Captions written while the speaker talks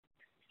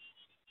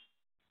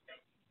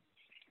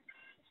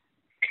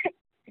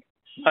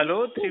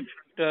Hello,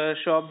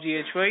 thrift shop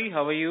ghy.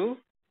 How are you?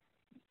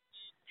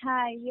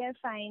 Hi, we are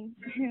fine.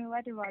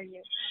 What about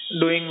you?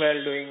 Doing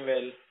well, doing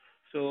well.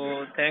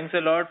 So thanks a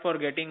lot for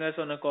getting us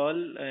on a call,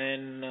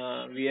 and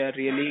we are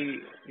really,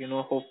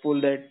 hopeful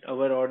that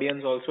our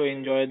audience also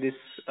enjoy this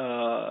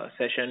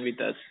session with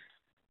us.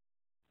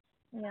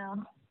 Yeah.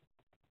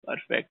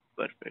 Perfect,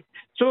 perfect.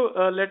 So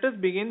let us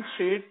begin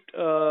straight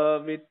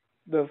with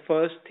the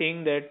first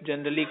thing that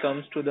generally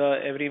comes to the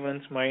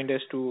everyone's mind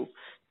as to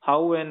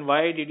how and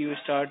why did you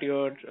start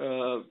your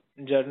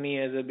journey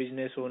as a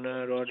business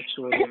owner or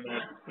store owner?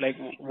 Like,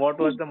 what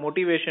was the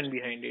motivation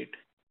behind it?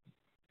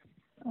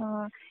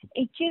 Uh,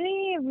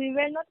 Actually, we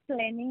were not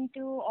planning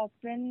to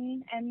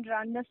open and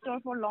run the store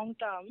for long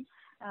term,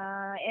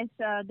 as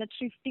the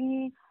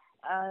thrifting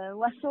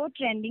was so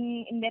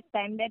trending in that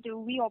time that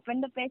we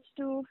opened the page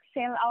to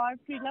sell our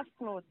pre-loved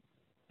clothes.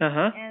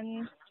 Uh-huh.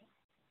 And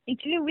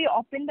actually, we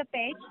opened the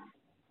page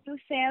to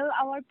sell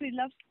our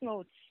pre-loved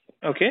clothes.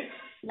 Okay.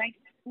 Like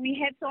we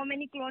had so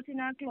many clothes in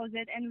our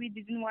closet, and we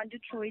didn't want to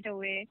throw it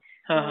away.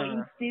 So Uh-huh.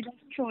 instead of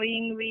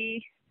throwing,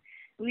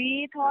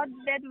 we thought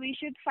that we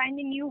should find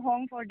a new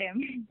home for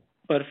them.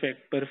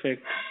 Perfect,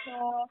 perfect.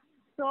 so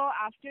so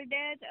after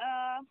that,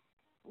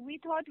 we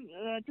thought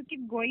to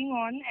keep going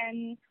on,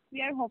 and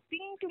we are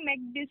hoping to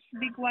make this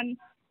big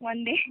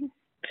one day.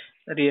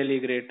 Really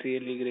great,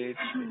 really great,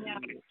 Yeah.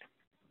 really great.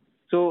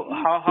 So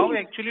how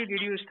actually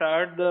did you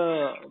start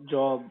the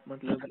job,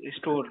 matlab,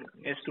 store?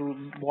 As to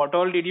what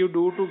all did you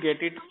do to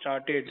get it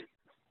started?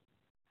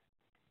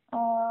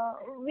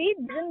 We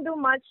didn't do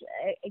much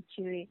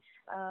actually.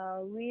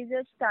 We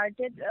just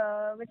started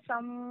with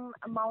some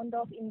amount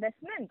of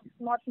investment,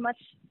 not much,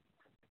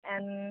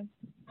 and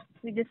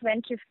we just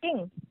went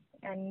thrifting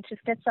and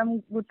thrifted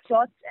some good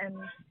clothes and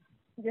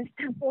just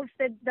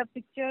posted the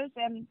pictures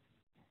and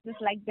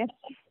just like that.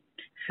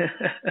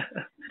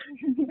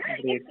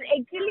 Great.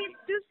 It's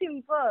too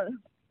simple.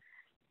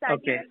 Starting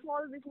Okay. a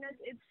small business,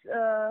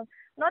 it's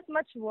not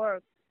much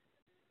work.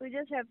 We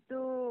just have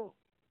to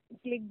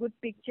click good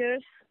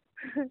pictures,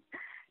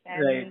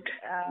 Right. and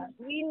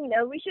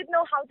we should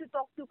know how to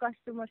talk to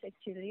customers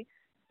actually.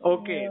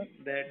 Okay. Uh,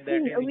 That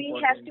is we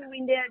have important. to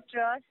win their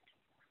trust.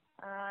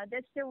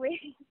 That's the way.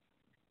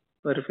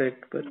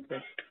 Perfect.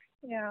 Perfect.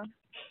 Yeah.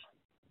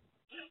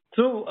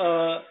 So,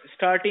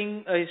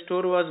 starting a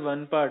store was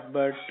one part,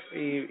 but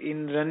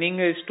in running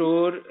a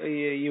store,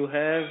 you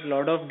have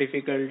lot of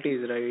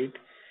difficulties, right?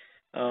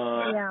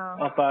 Yeah.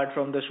 Apart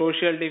from the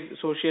social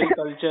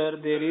culture,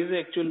 there is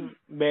actual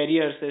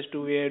barriers as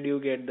to where do you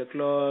get the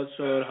clothes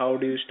or how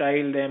do you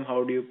style them,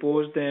 how do you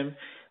pose them,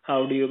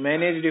 how do you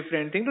manage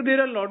different things. So there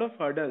are a lot of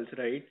hurdles,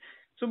 right?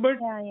 So, but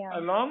Yeah. Yeah.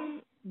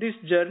 along this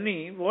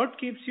journey, what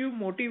keeps you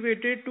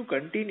motivated to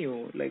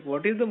continue? Like,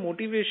 what is the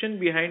motivation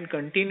behind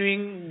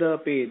continuing the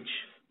page?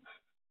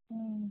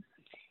 Mm.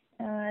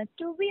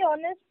 To be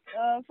honest,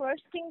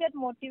 first thing that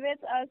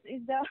motivates us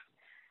is the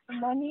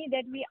money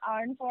that we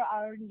earn for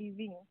our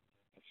living,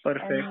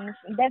 Perfect.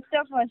 and that's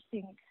the first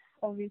thing,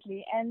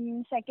 obviously.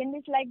 And second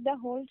is like the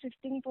whole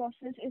thrifting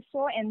process is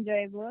so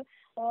enjoyable.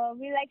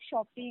 We like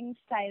shopping,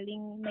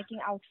 styling, making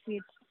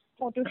outfits,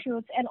 photo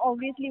shoots, and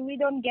obviously we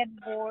don't get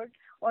bored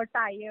or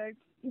tired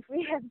if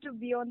we have to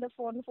be on the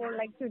phone for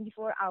like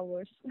 24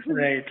 hours.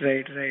 Right,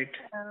 right, right.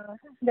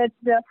 That's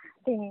the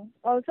thing.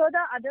 Also,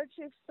 the other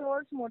thrift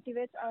stores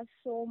motivate us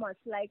so much.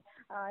 Like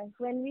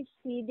when we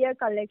see their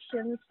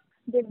collections,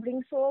 they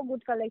bring so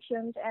good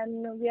collections,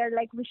 and we are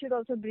like, we should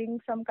also bring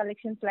some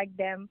collections like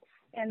them.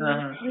 And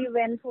Uh-huh. we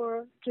went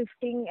for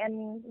thrifting,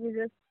 and we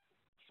just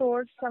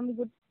sourced some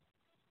good,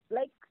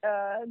 like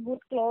good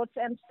clothes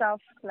and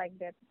stuff like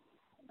that.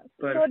 So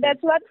Perfect.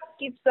 that's what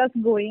keeps us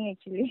going,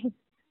 actually.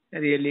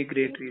 Really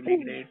great,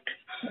 really great.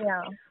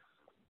 Yeah.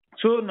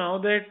 So now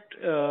that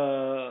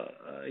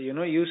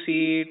you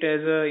see it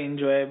as a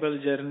enjoyable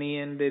journey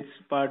and it's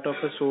part of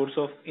a source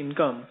of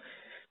income,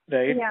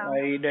 right? Yeah.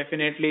 I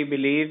definitely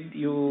believe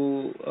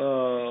you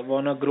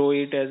wanna grow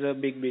it as a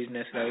big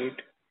business, right?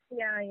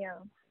 Yeah. Yeah.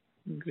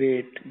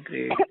 Great,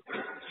 great.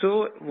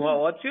 So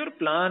what's your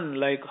plan?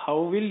 Like,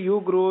 how will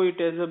you grow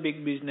it as a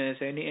big business?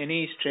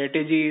 Any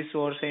strategies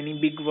or any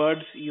big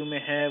words you may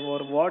have, or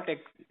what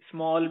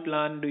small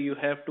plan do you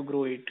have to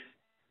grow it?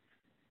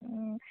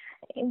 Mm,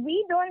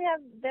 we don't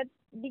have that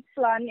big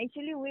plan.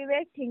 Actually, we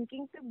were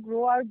thinking to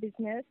grow our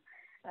business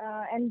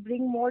and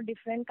bring more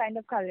different kind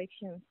of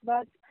collections.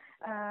 But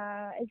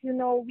as you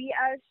know, we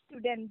are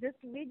students.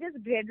 We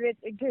just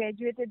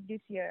graduated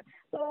this year,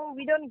 so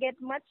we don't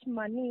get much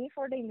money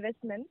for the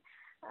investment,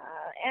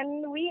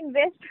 and we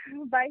invest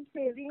by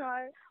saving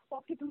our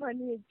pocket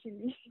money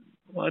actually.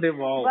 Arey,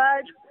 wow.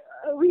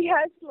 But we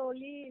are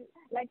slowly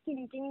like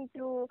thinking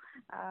to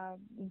uh,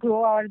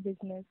 grow our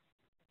business.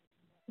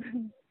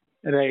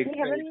 Right, We right.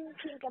 haven't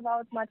think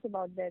about much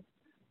about that.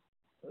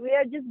 We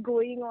are just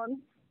going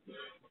on.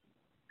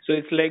 So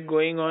it's like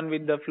going on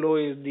with the flow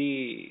is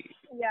the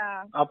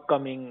Yeah,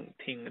 upcoming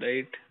thing,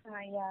 right?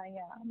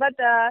 yeah. But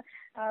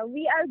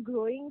we are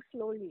growing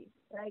slowly.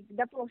 Like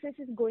the process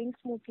is going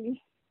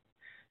smoothly.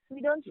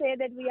 We don't say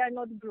that we are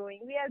not growing.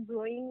 We are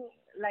growing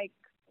like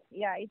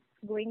yeah, it's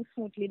going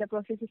smoothly. The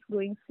process is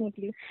going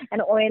smoothly,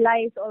 and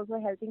Oila is also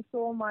helping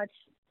so much.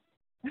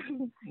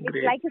 It's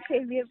Great. like a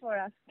savior for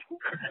us.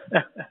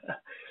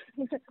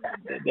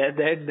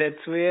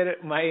 That's where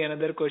my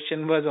another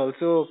question was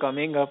also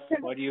coming up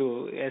for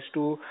you as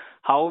to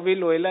how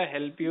will Oila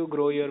help you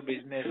grow your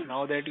business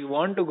now that you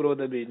want to grow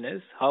the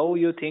business? How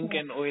you think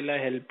can Oila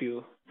help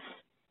you?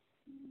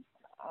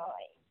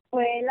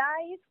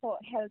 Oila is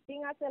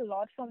helping us a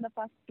lot from the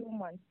past 2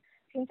 months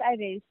since I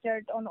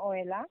registered on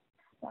Oila.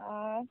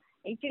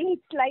 Actually,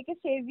 it's like a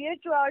savior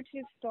to our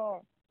thrift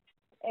store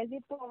as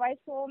it provides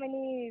so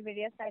many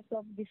various types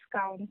of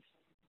discounts.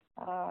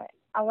 Uh,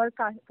 our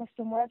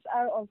customers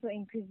are also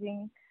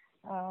increasing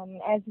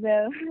as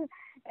well,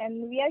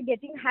 and we are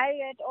getting high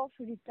rate of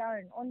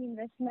return on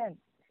investment.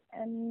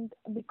 And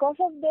because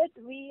of that,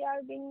 we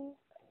are being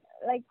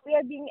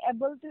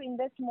able to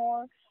invest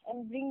more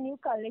and bring new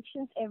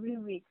collections every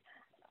week.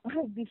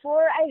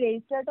 Before I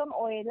registered on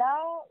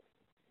Oila,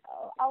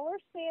 our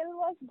sale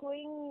was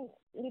going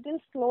little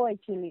slow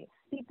actually.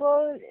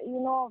 People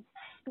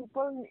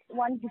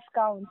want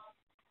discounts,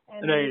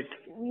 and Right.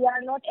 we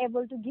are not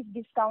able to give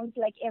discounts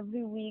like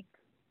every week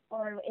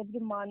or every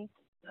month.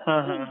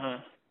 Huh, huh,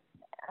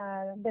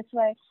 huh. That's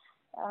why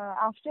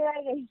after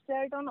I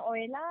registered on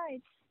Oila,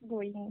 it's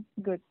going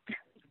good.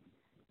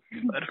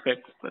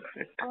 Perfect.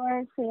 Perfect.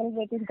 Our sales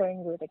rate is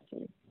going good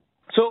actually.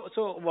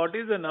 So what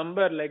is the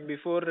number like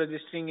before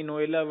registering in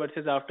Oila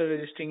versus after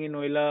registering in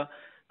Oila?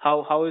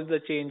 How is the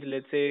change?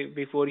 Let's say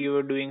before you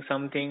were doing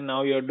something,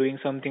 now you're doing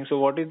something. So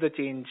what is the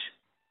change?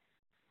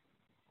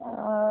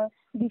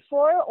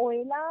 Before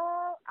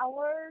Oila,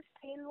 our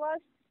sale was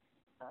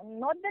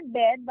not that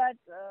bad, but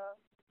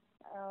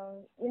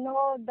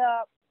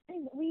the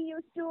we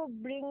used to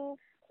bring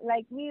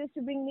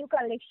new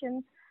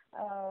collections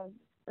uh,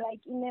 like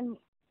in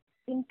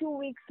 2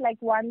 weeks, like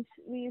once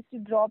we used to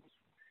drop.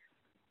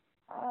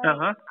 Uh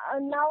huh.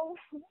 Now,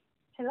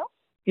 hello.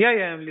 Yeah,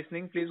 yeah, I'm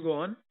listening. Please go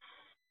on.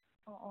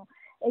 Uh,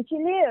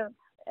 Actually,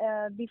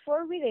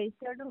 before we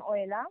registered on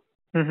Oila,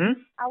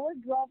 Mm-hmm. our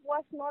drop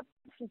was not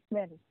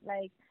frequent.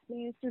 Like we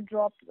used to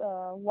drop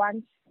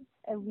once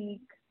a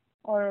week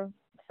or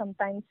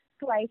sometimes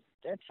thrice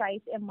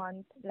a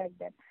month, like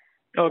that.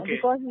 Okay.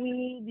 Because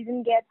we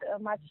didn't get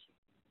much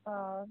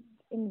uh,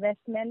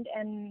 investment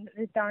and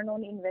return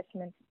on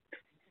investment.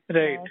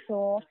 Right.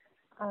 So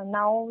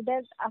now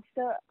that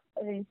after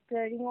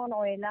registering on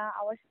Oila,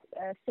 our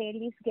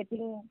sale is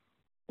getting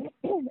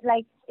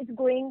like it's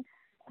going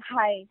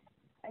high.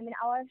 I mean,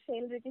 our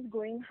sale rate is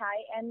going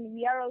high, and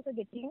we are also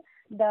getting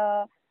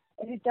the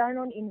return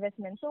on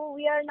investment. So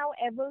we are now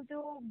able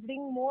to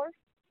bring more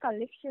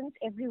collections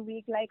every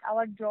week. Like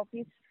our drop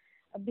is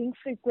being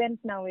frequent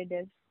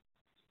nowadays.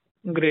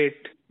 Great.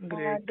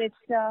 Great.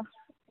 That's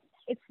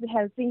it's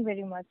helping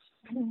very much.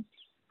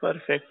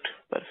 Perfect.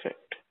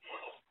 Perfect.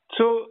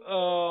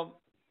 So,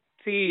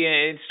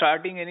 see,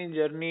 starting any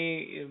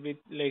journey with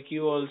like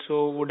you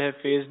also would have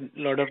faced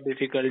a lot of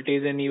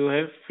difficulties, and you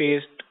have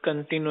faced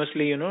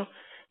continuously,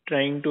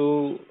 trying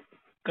to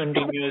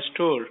continue a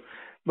store.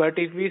 But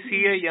if we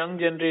see a young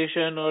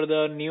generation or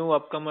the new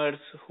upcomers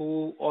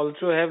who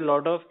also have a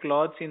lot of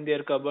clothes in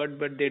their cupboard,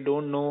 but they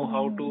don't know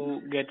how Mhm.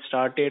 to get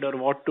started or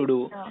what to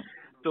do. Yeah.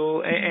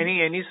 So, Mhm.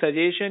 any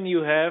suggestion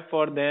you have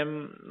for them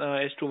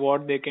as to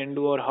what they can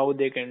do or how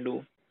they can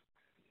do?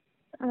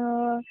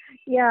 Uh,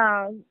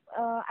 yeah,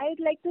 I'd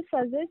like to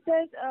suggest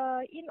that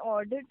in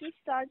order to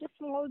start a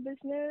small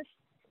business,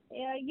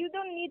 you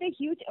don't need a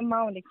huge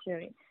amount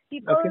actually.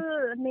 Okay.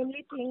 People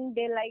mainly think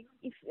they like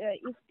if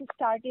to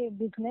start a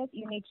business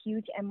you need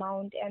huge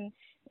amount, and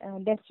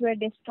that's where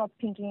they stop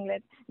thinking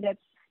that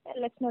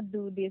let's not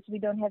do this. We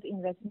don't have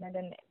investment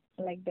and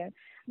like that.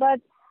 But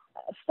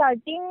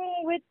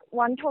starting with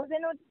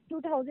 1,000 or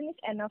 2,000 is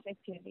enough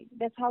actually.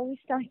 That's how we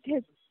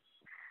started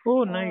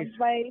Oh, nice.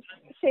 by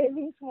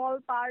saving small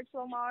parts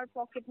from our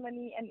pocket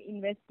money and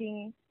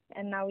investing,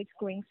 and now it's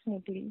going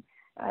smoothly.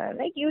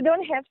 Like you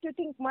don't have to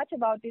think much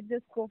about it,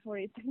 just go for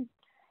it,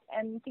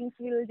 and things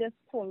will just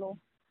follow.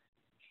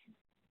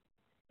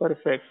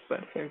 Perfect.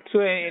 Perfect. So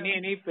Yeah.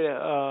 any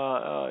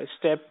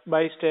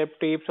step-by-step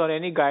tips or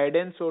any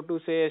guidance, so to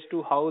say, as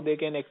to how they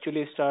can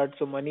actually start?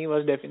 So money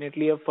was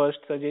definitely a first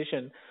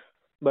suggestion,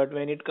 but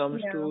when it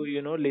comes Yeah.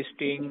 to,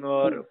 listing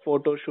or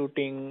photo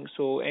shooting,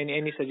 so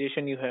any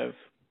suggestion you have?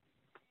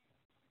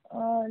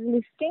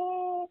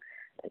 Listing,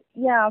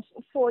 yeah,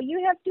 for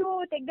you have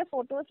to take the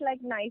photos like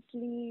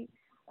nicely,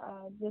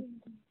 just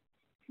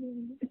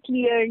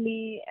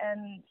clearly,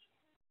 and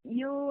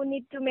you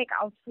need to make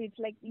outfits.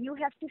 Like you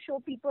have to show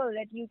people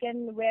that you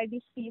can wear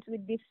this piece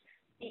with this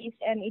piece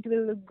and it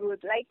will look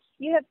good. Like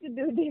you have to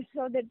do this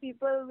so that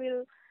people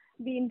will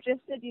be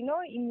interested,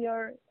 in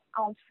your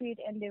outfit,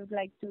 and they would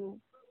like to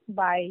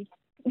buy.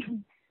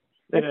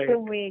 That's the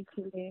Right. way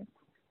actually.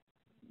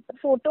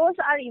 Photos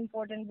are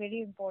important,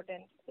 very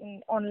important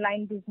in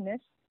online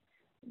business,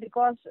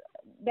 because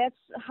that's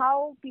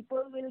how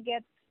people will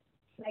get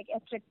like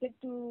attracted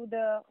to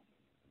the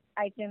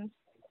items,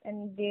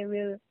 and they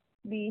will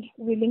be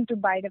willing to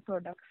buy the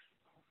products.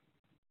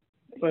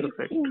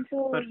 Perfect.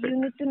 So you Perfect.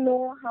 need to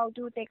know how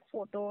to take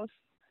photos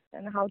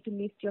and how to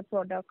list your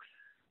products,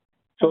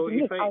 how So to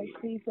if make I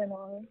outfits and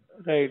all.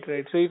 Right,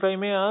 right. So if I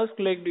may ask,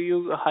 like, do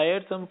you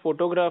hire some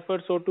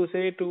photographer, so to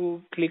say,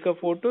 to click a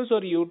photos,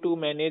 or you to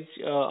manage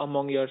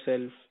among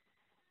yourself?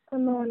 Oh,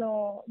 no,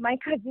 no. My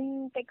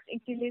cousin takes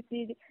actually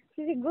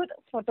she's a good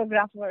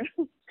photographer.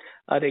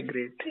 Are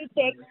great. She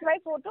takes my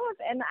photos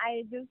and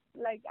I just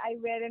like I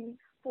wear and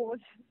pose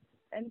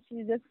and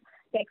she just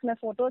takes my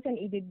photos and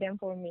edit them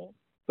for me.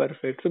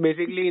 Perfect. So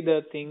basically,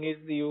 the thing is,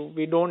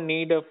 we don't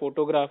need a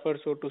photographer,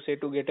 so to say,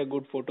 to get a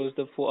good photos.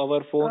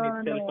 Our phone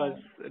itself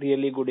is No.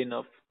 really good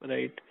enough,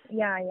 right?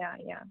 Yeah, yeah,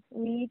 yeah.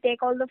 We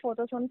take all the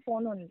photos on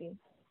phone only.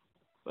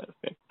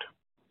 Perfect.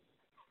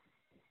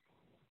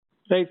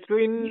 Right. So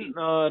in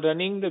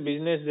running the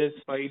business, there's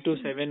 5 to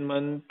 7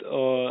 month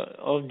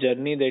of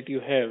journey that you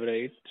have,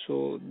 right?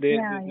 So Yeah,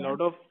 there's a yeah.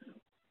 lot of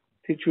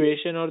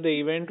situation or the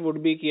event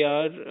would be कि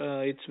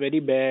यार it's very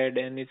bad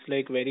and it's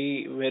like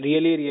really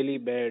really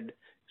bad.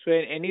 So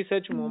any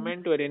such Mm.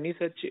 moment or any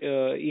such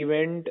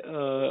event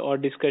or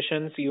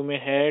discussions you may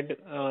had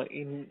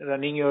in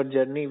running your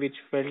journey which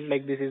felt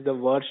like this is the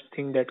worst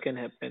thing that can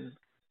happen.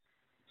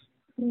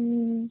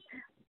 Mm.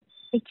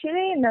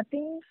 Actually,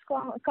 nothing's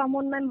come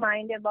on my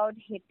mind about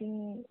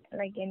hating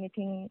like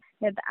anything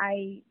that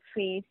I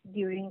faced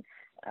during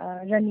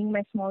running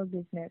my small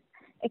business,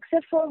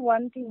 except for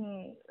one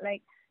thing,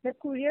 like the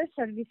courier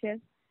services.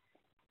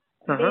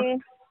 Uh-huh. They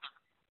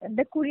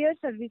the courier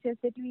services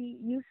that we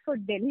use for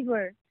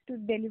deliver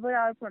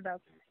our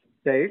products,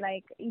 Right.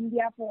 like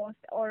India Post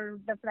or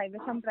the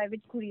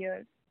private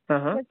couriers.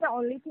 Uh-huh. That's the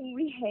only thing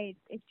we hate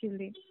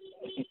actually.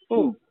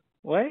 Oh,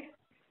 why?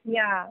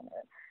 Yeah,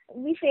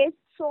 we faced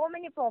so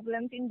many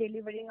problems in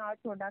delivering our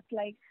products.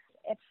 Like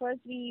at first,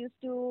 we used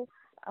to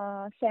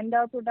send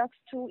our products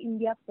through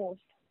India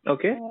Post.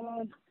 Okay.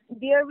 Uh,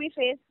 there we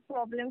faced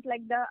problems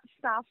like the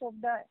staff of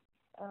the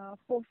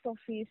post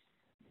office.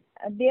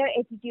 Their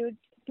attitude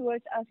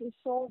towards us is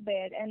so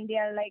bad, and they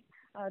are like,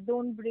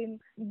 don't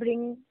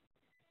bring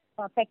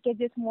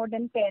packages more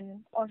than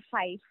 10 or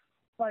 5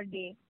 per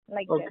day,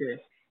 like that.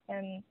 Okay.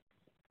 And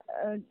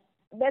uh,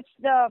 that's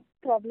the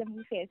problem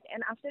we faced.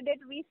 And after that,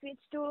 we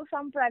switched to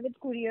some private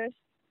couriers,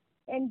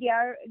 and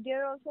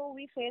there also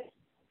we faced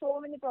so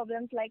many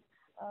problems. Like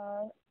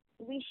uh,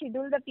 we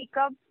schedule the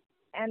pickup,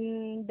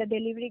 and the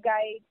delivery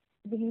guy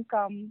didn't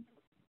come.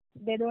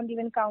 They don't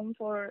even come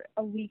for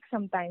a week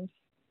sometimes,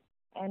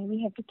 and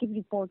we have to keep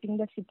reporting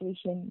the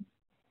situation.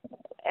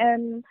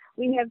 And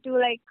we have to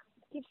like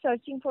keep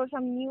searching for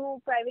some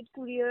new private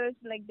couriers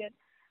like that.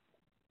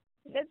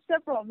 That's the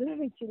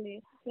problem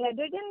actually.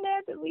 Rather than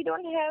that, we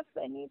don't have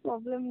any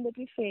problem that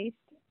we faced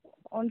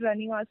on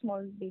running our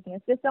small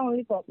business. That's the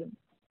only problem,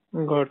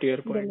 Got your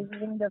point.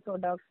 delivering the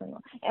products and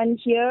all. And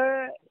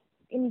here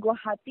in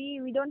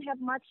Guwahati, we don't have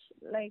much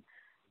like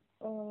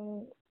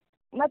uh,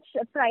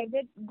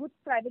 good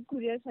private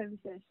courier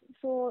services.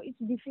 So it's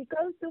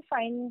difficult to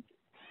find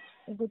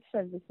good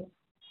services,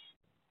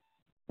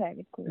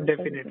 private courier services.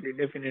 Definitely,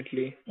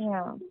 definitely.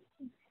 Yeah.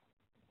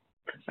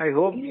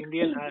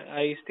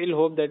 I still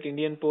hope that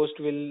Indian Post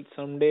will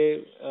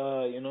someday,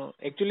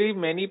 actually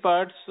many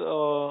parts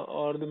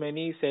or the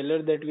many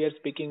sellers that we are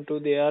speaking to,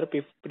 they are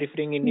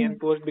preferring Indian Hmm.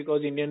 Post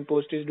because Indian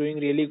Post is doing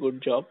really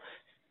good job.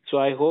 So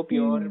I hope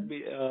your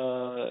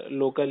Hmm.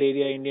 local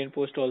area Indian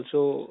Post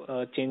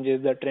also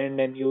changes the trend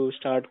and you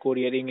start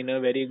couriering in a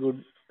very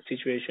good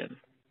situation.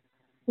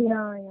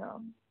 Yeah, yeah.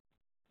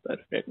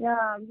 Perfect.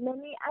 Yeah,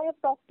 I have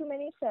talked to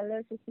many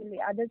sellers actually,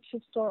 other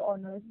thrift store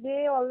owners.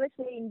 They always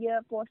say India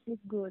Post is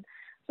good.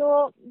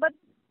 So, but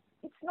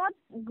it's not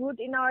good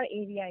in our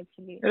area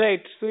actually.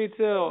 Right. So it's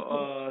a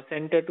Okay.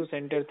 center to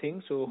center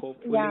thing. So Yeah,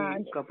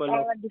 hopefully couple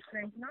all of are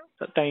different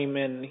now. time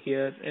and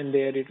here and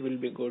there it will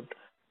be good.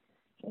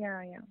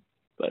 Yeah, yeah.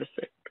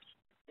 Perfect.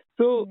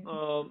 So,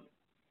 Mm.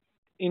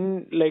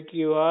 in like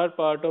you are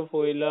part of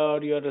Oila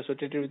or you are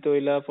associated with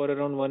Oila for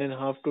around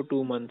 1.5 to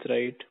 2 months,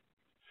 right?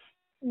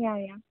 Yeah,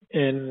 yeah.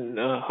 And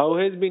how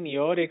has been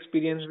your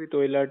experience with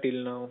Oila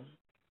till now?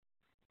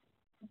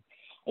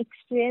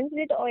 Experience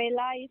with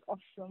Oila is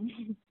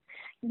awesome.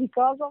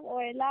 Because of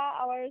Oila,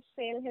 our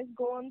sale has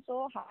gone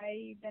so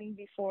high than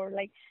before.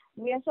 Like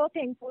we are so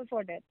thankful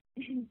for that.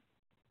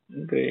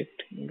 Great,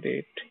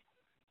 great.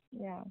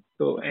 Yeah,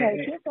 So, it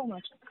helped me so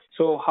much.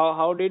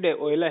 how did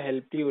Oila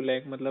help you?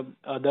 Like, matlab,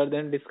 other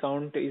than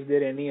discount, is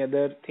there any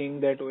other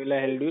thing that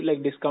Oila helped you?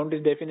 Like, discount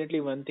is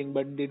definitely one thing,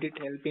 but did it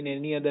help in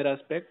any other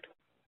aspect?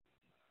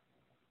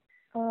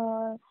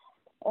 Uh,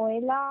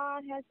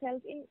 Oila has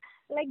helped in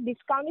like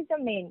discount is the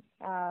main.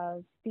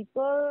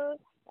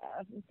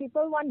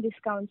 People want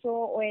discount,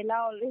 so Oila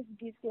always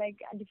gives like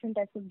a different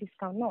types of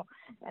discount. No,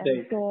 and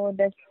Right. so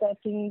that's the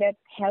thing that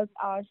helps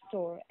our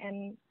store.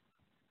 And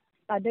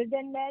other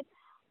than that,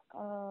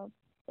 uh,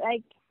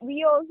 like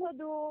we also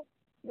do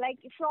like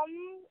from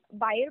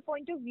buyer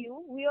point of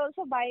view, we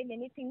also buy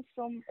many things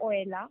from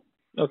Oila.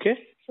 Okay.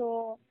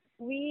 So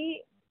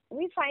we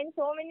we find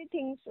so many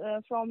things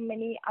from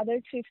many other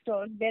thrift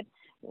stores that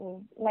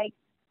like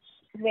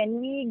when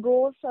we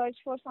go search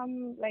for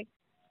some like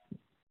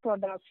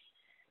products,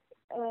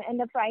 and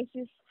the price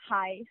is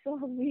high. So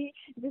we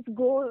just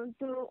go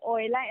to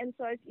Oila and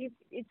search if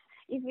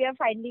we are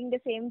finding the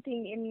same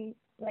thing in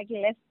like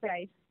less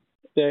price.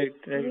 Right,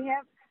 right. We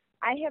have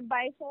I have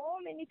buy so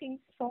many things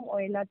from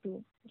Oila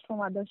too,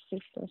 from other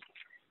sisters.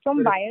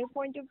 From buyer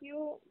point of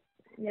view,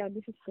 yeah,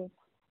 this is good.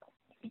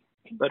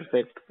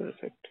 Perfect,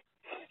 perfect.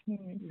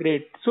 Hmm.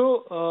 Great.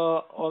 So,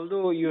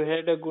 although you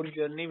had a good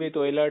journey with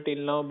Oila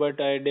till now, but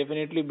I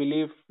definitely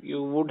believe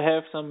you would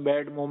have some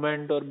bad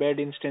moment or bad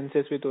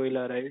instances with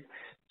Oila, right?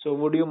 So,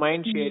 would you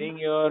mind Hmm. sharing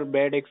your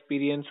bad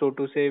experience, so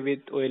to say,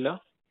 with Oila?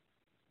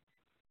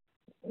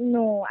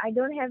 No, I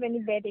don't have any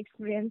bad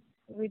experience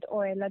with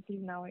Oila till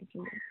now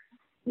actually.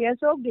 We are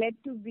so glad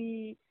to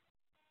be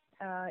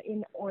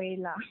in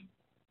Oila,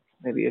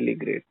 Really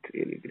great,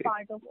 really great.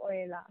 part of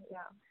Oila.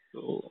 Yeah.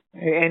 So,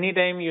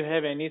 anytime you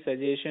have any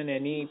suggestion,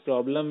 any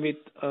problem with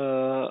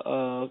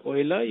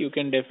Oila, you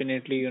can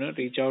definitely,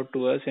 reach out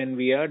to us, and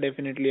we are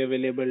definitely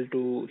available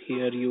to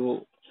hear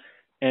you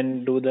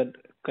and do the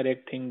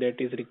correct thing that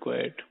is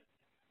required.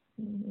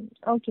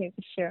 Okay,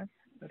 sure.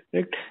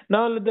 Perfect.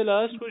 Now, the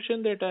last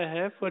question that I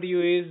have for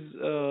you is,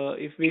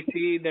 if we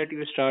see that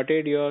you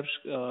started your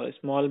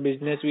small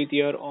business with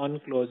your own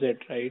closet,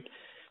 right?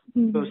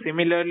 So Mm-hmm.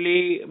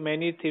 similarly,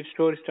 many thrift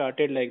stores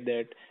started like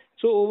that.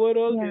 So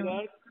overall, there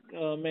Yeah.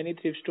 are many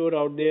thrift store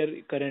out there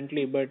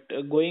currently, but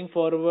going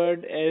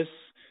forward, as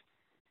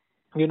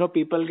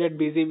people get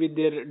busy with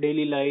their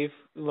daily life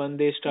when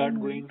they start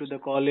Mm-hmm. going to the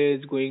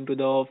college, going to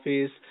the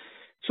office.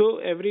 So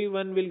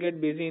everyone will get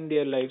busy in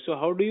their life. So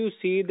how do you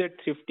see that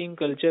thrifting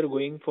culture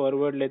going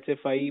forward, let's say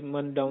 5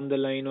 months down the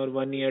line or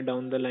 1 year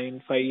down the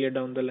line, 5 year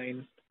down the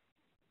line?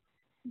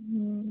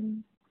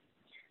 Mm.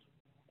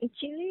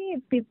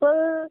 Actually,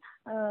 people,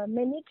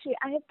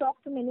 I have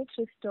talked to many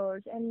thrift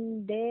stores,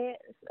 and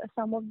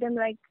some of them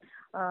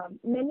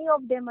many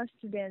of them are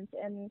students,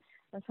 and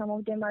some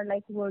of them are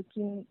like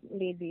working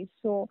ladies.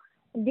 So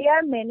they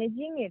are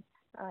managing it,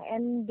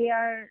 and they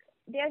are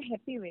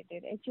happy with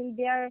it. Actually,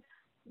 they are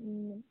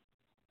mm,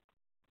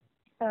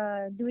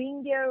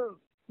 doing their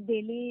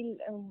daily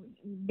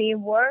day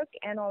work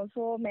and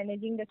also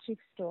managing the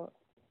thrift store.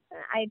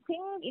 I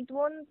think it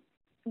won't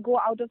go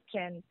out of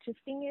trend.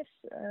 Thrifting is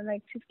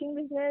thrifting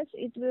business.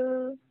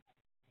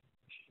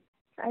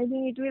 I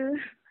think it will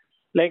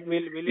Like,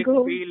 will it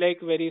go. be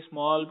like very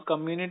small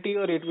community,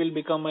 or it will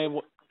become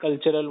a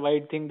cultural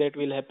wide thing that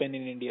will happen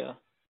in India?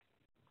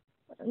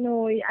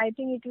 No, I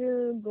think it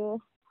will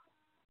go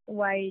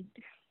wide.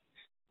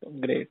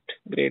 Great,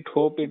 great.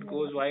 Hope it Yeah.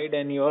 goes wide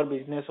and your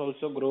business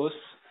also grows.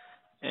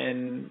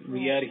 And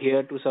we Yeah. are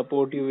here to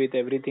support you with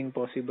everything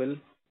possible.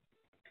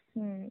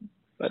 Hmm.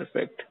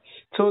 Perfect.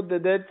 So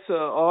that's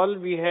all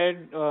we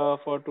had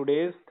for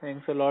today's.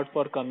 Thanks a lot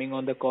for coming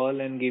on the call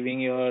and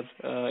giving your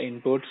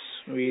inputs.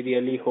 We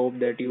really hope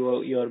that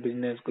your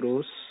business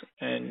grows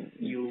and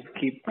you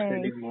keep Thanks.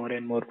 selling more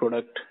and more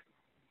product.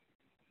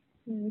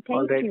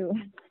 All Thank right. you.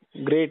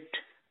 Great.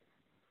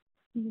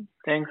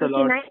 Thanks a Okay,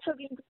 lot. nice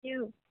talking to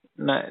you.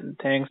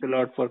 Thanks a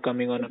lot for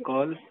coming on a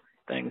call.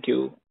 Thank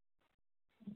you.